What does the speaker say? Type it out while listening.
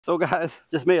So guys,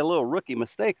 just made a little rookie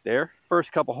mistake there.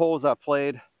 First couple holes I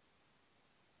played,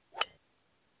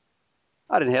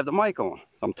 I didn't have the mic on.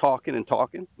 So I'm talking and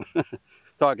talking,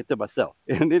 talking to myself.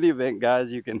 In any event,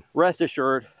 guys, you can rest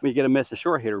assured when you get a Miss a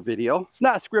Short Hitter video. It's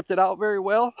not scripted out very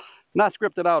well. Not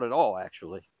scripted out at all,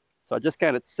 actually. So I just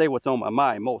kind of say what's on my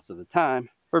mind most of the time.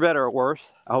 For better or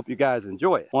worse, I hope you guys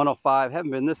enjoy it. 105,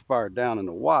 haven't been this far down in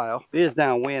a while. It is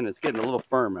downwind, it's getting a little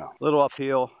firm out. A little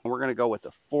uphill, and we're gonna go with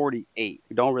the 48.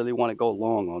 We don't really wanna go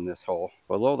long on this hole.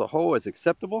 Although the hole is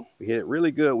acceptable, we hit it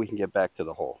really good, we can get back to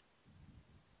the hole.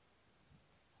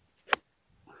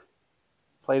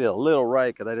 Played it a little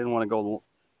right, because I didn't wanna go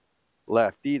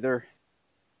left either.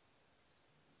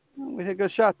 We hit a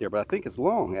good shot there, but I think it's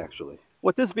long, actually.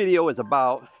 What this video is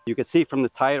about, you can see from the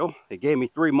title, it gave me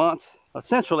 3 months.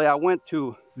 Essentially, I went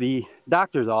to the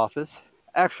doctor's office.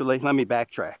 Actually, let me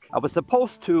backtrack. I was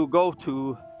supposed to go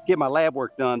to get my lab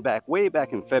work done way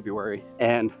back in February,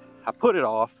 and I put it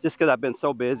off just because I've been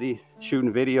so busy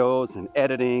shooting videos and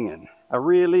editing, and I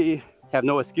really have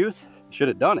no excuse. Should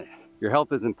have done it. Your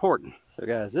health is important. So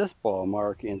guys, this ball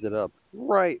mark ended up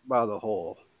right by the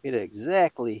hole. Hit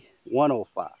exactly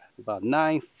 105. About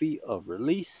 9 feet of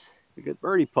release. A good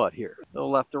birdie putt here. A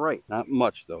little left to right. Not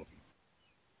much though.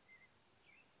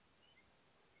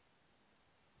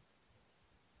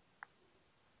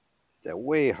 That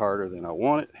way harder than I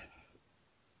want it.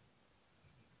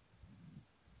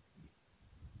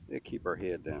 They keep our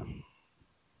head down.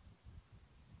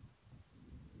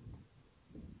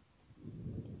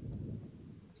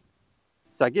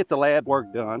 So I get the lab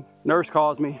work done. Nurse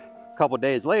calls me a couple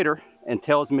days later and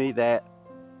tells me that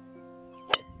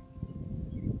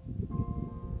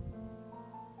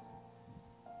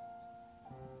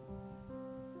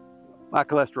my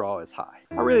cholesterol is high.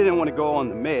 I really didn't want to go on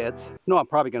the meds. No, I'm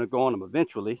probably going to go on them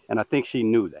eventually, and I think she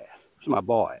knew that. She's my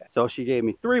boy. So she gave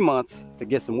me 3 months to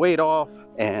get some weight off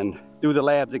and do the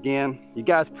labs again. You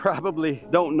guys probably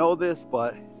don't know this,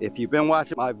 but if you've been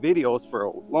watching my videos for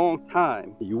a long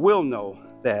time, you will know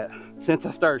that since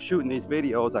I started shooting these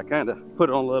videos, I kind of put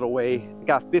it on a little weight. I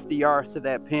got 50 yards to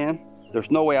that pin.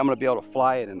 There's no way I'm going to be able to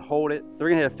fly it and hold it. So we're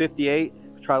going to hit a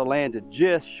 58, try to land it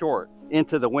just short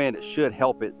into the wind. It should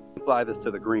help it fly this to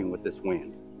the green with this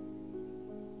wind.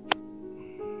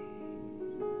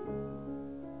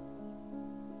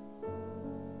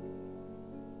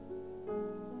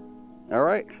 All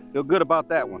right, feel good about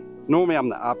that one. Normally I'm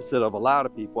the opposite of a lot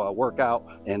of people. I work out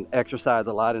and exercise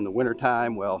a lot in the winter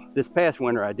time. Well, this past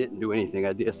winter I didn't do anything.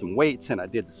 I did some weights and I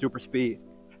did the super speed,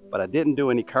 but I didn't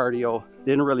do any cardio,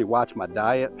 didn't really watch my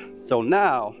diet. So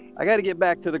now I got to get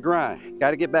back to the grind.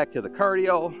 Got to get back to the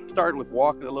cardio, starting with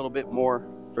walking a little bit more.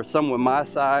 For someone my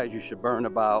size, you should burn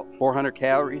about 400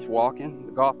 calories walking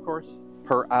the golf course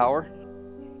per hour.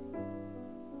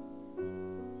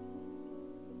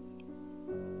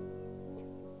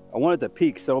 I wanted to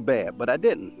peak so bad, but I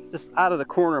didn't. Just out of the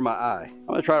corner of my eye. I'm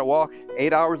gonna try to walk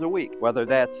 8 hours a week, whether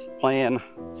that's playing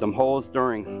some holes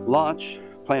during lunch,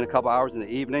 playing a couple hours in the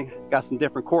evening. Got some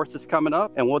different courses coming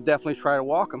up, and we'll definitely try to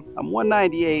walk them. I'm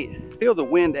 198, feel the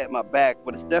wind at my back,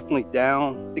 but it's definitely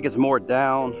down. I think it's more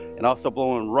down and also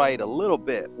blowing right a little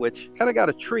bit, which kind of got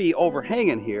a tree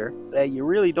overhanging here that you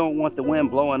really don't want the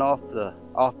wind blowing off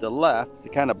the left.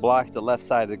 It kind of blocks the left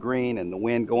side of the green and the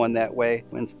wind going that way.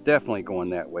 Wind's definitely going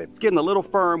that way. It's getting a little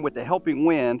firm with the helping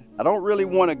wind. I don't really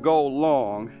want to go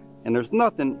long, and there's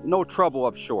no trouble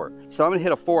up short. So I'm gonna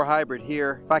hit a 4 hybrid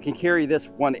here. If I can carry this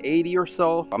 180 or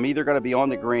so, I'm either gonna be on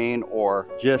the green or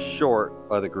just short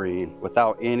of the green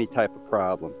without any type of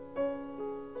problem.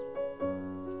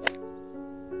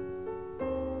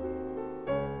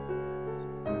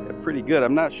 Pretty good.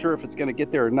 I'm not sure if it's gonna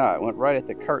get there or not. It went right at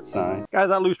the cart sign.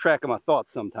 Guys, I lose track of my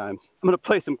thoughts sometimes. I'm gonna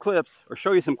play some clips or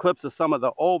show you some clips of some of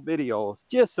the old videos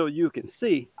just so you can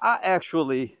see. I'm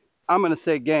gonna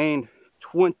say gained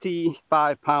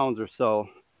 25 pounds or so,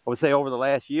 I would say over the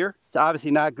last year. It's obviously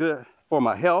not good for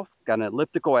my health. Got an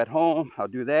elliptical at home, I'll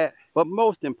do that. But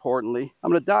most importantly,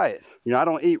 I'm gonna diet. You know, I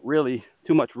don't eat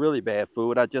too much really bad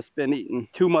food. I've just been eating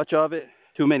too much of it,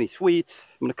 too many sweets.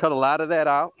 I'm gonna cut a lot of that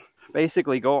out.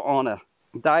 Basically go on a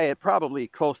diet probably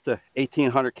close to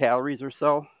 1,800 calories or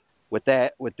so. With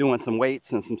that, with doing some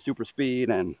weights and some super speed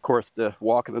and of course the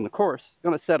walking in the course,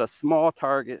 I'm gonna set a small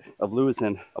target of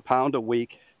losing a pound a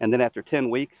week, and then after 10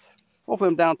 weeks, hopefully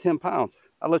I'm down 10 pounds.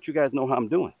 I'll let you guys know how I'm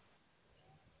doing.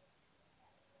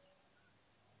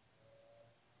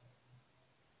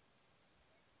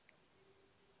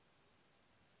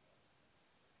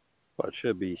 But it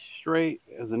should be straight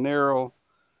as an arrow.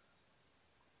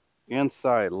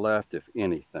 Inside left, if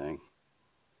anything.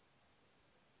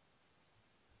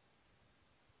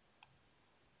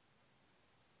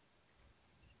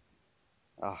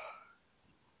 Oh.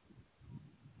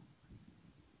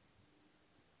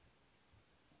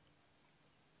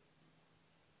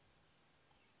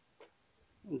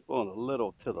 It's blowing a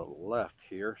little to the left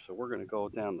here, so we're going to go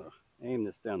down the, aim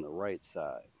this down the right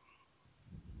side.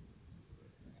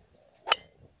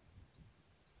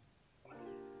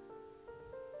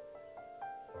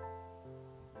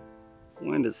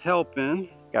 Wind is helping.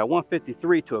 Got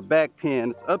 153 to a back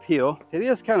pin. It's uphill. It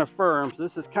is kind of firm, so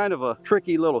this is kind of a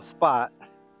tricky little spot.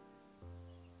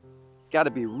 Got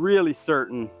to be really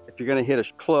certain if you're going to hit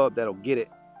a club that'll get it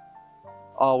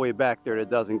all the way back there that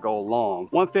doesn't go long.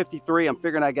 153, I'm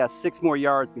figuring I got 6 more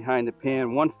yards behind the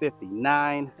pin.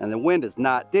 159, and the wind is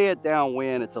not dead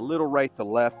downwind. It's a little right to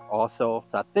left also.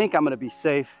 So I think I'm going to be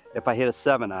safe if I hit a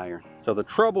 7-iron. So the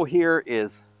trouble here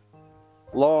is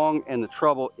long and the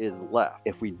trouble is left.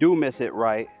 If we do miss it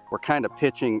right, we're kind of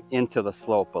pitching into the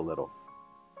slope a little.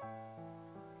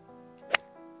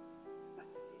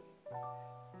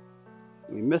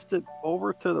 We missed it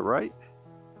over to the right.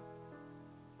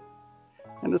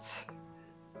 And it's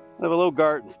kind of a little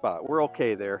garden spot. We're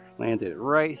okay there. Landed it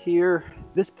right here.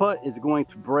 This putt is going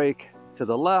to break to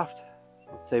the left,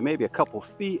 say maybe a couple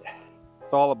feet.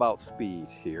 It's all about speed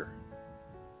here.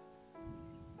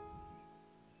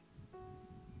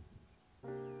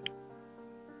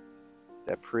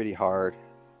 That pretty hard.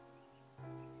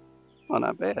 Oh,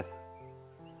 not bad.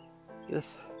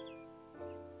 Just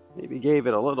maybe gave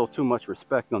it a little too much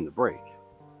respect on the break.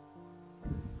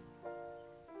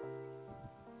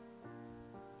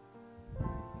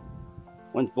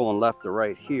 Wind's blowing left to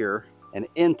right here and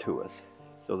into us.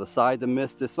 So the side to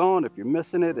miss this on, if you're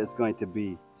missing it, it's going to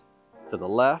be to the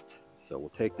left. So we'll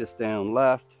take this down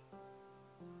left.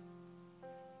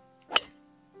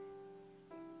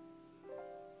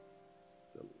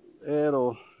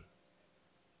 It'll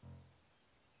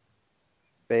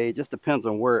fade, just depends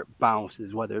on where it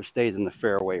bounces, whether it stays in the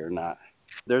fairway or not.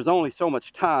 There's only so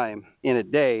much time in a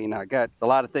day, and I got a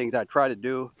lot of things I try to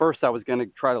do. First, I was going to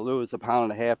try to lose 1.5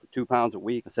 pounds to 2 pounds a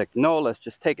week. I said, no, let's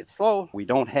just take it slow. We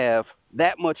don't have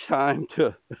that much time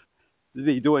to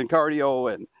be doing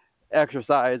cardio and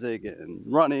exercising and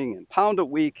running, and pound a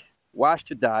week, watch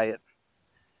the diet,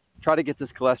 try to get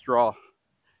this cholesterol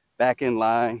back in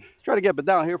line. Let's try to get it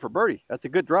down here for birdie. That's a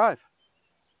good drive.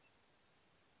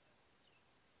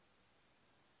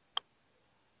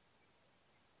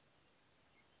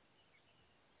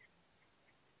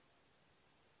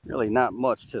 Really not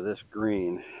much to this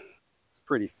green. It's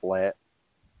pretty flat.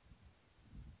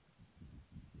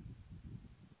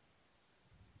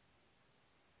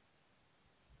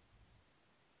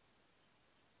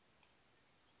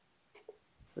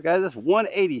 So guys, this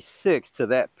 186 to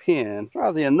that pin.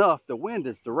 Oddly enough, the wind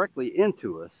is directly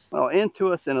into us. Well,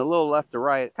 into us and a little left to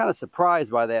right. Kind of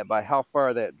surprised by that, by how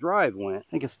far that drive went.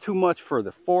 I think it's too much for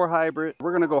the 4 hybrid.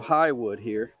 We're gonna go high wood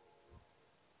here.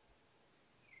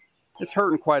 It's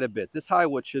hurting quite a bit. This high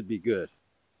wood should be good.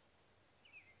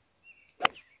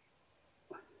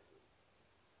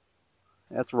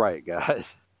 That's right,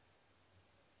 guys.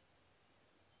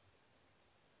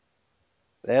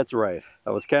 That's right. I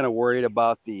was kind of worried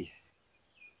about the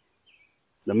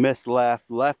missed left.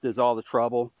 Left is all the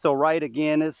trouble. So right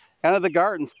again is kind of the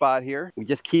garden spot here. We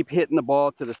just keep hitting the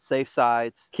ball to the safe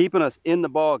sides, keeping us in the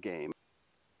ball game.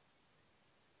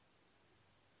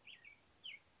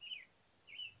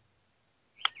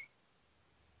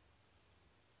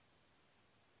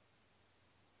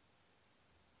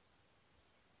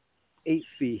 Eight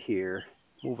feet here,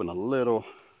 moving a little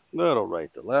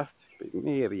right to left,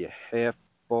 maybe a half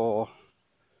ball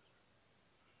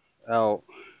out.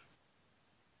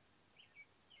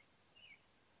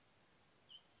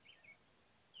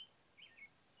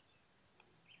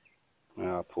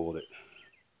 I pulled it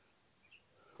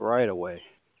right away.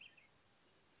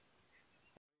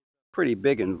 Pretty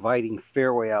big inviting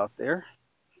fairway out there.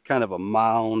 It's kind of a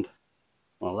mound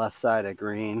on the left side of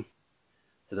green.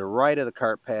 To the right of the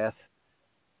cart path.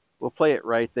 We'll play it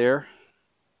right there.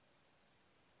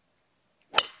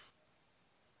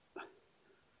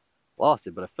 Lost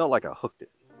it, but I felt like I hooked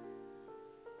it.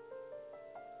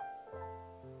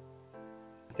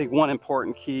 I think one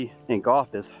important key in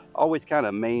golf is always kind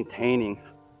of maintaining,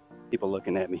 people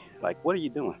looking at me like, what are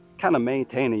you doing? Kind of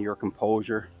maintaining your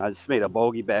composure. I just made a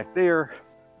bogey back there,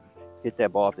 hit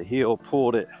that ball off the heel,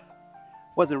 pulled it.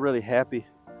 Wasn't really happy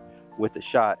with the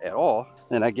shot at all.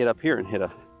 Then I get up here and hit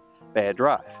a bad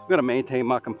drive. I'm gonna maintain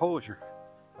my composure.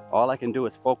 All I can do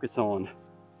is focus on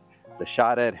the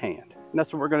shot at hand. And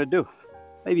that's what we're gonna do.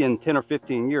 Maybe in 10 or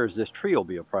 15 years, this tree will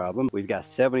be a problem. We've got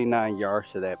 79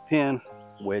 yards to that pin,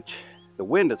 which the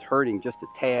wind is hurting just a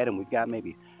tad, and we've got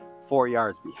maybe 4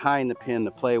 yards behind the pin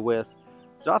to play with.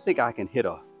 So I think I can hit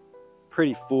a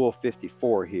pretty full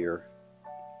 54 here.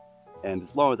 And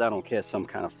as long as I don't catch some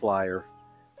kind of flyer,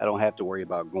 I don't have to worry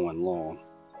about going long.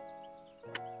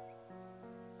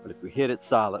 But if we hit it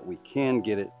solid, we can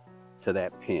get it to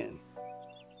that pin.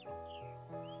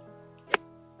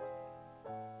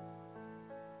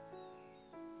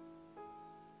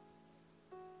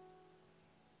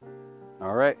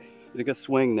 All right, get a good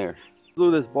swing there.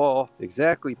 Blew this ball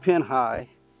exactly pin high,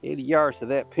 80 yards to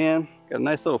that pin. Got a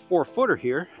nice little 4-footer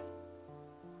here.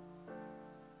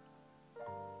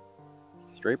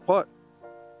 Straight putt.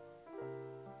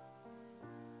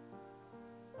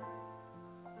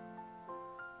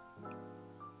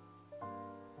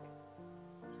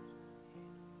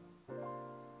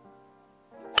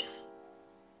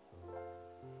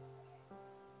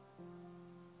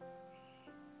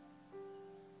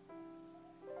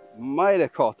 Might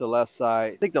have caught the left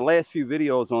side. I think the last few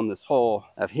videos on this hole,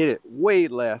 I've hit it way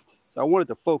left. So I wanted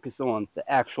to focus on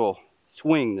the actual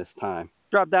swing this time.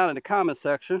 Drop down in the comment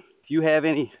section if you have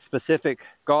any specific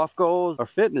golf goals or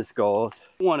fitness goals.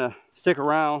 I want to stick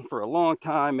around for a long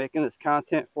time making this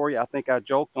content for you. I think I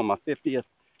joked on my 50th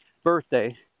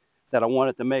birthday that I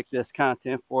wanted to make this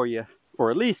content for you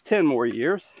for at least 10 more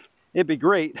years. It'd be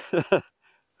great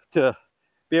to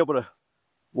be able to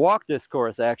walk this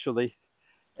course actually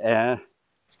and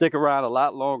stick around a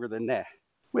lot longer than that.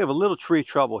 We have a little tree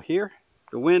trouble here.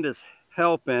 The wind is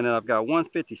helping, and I've got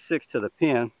 156 to the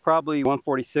pin, probably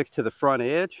 146 to the front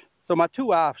edge. So my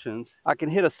two options, I can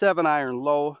hit a 7-iron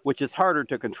low, which is harder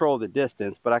to control the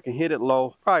distance, but I can hit it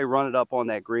low, probably run it up on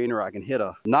that green, or I can hit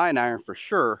a 9-iron for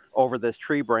sure over this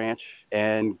tree branch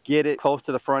and get it close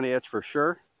to the front edge for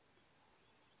sure.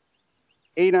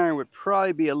 8-iron would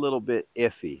probably be a little bit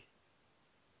iffy.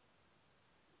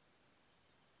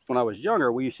 When I was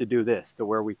younger, we used to do this to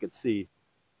where we could see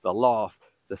the loft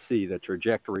to see the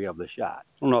trajectory of the shot.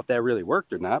 I don't know if that really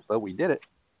worked or not, but we did it.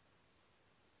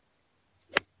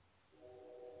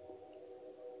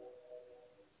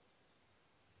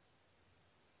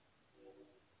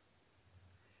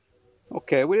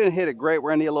 Okay, we didn't hit it great.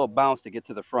 We're gonna need a little bounce to get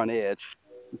to the front edge.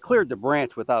 We cleared the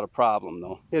branch without a problem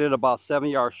though. Hit it about 7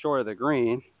 yards short of the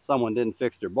green. Someone didn't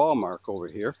fix their ball mark over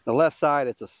here. The left side,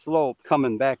 it's a slope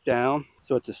coming back down.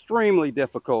 So it's extremely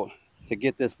difficult to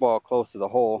get this ball close to the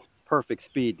hole. Perfect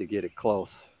speed to get it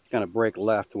close. It's gonna break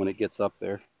left when it gets up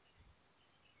there.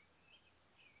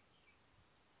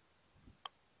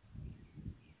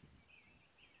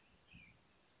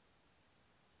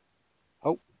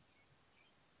 Oh.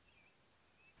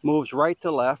 Moves right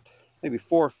to left, maybe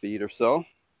 4 feet or so.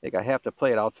 I think I have to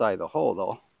play it outside the hole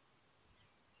though.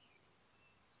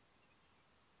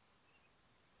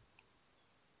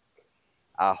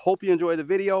 I hope you enjoyed the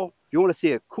video. If you want to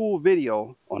see a cool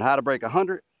video on how to break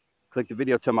 100, click the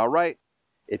video to my right.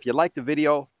 If you like the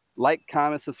video, like,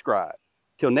 comment, subscribe.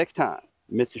 Till next time,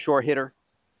 Mr. Short Hitter,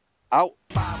 out.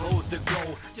 5 holes to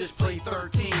go, just play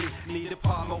 13. Need a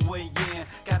palm away in,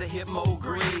 gotta hit more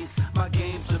greens. My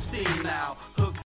game's obscene now.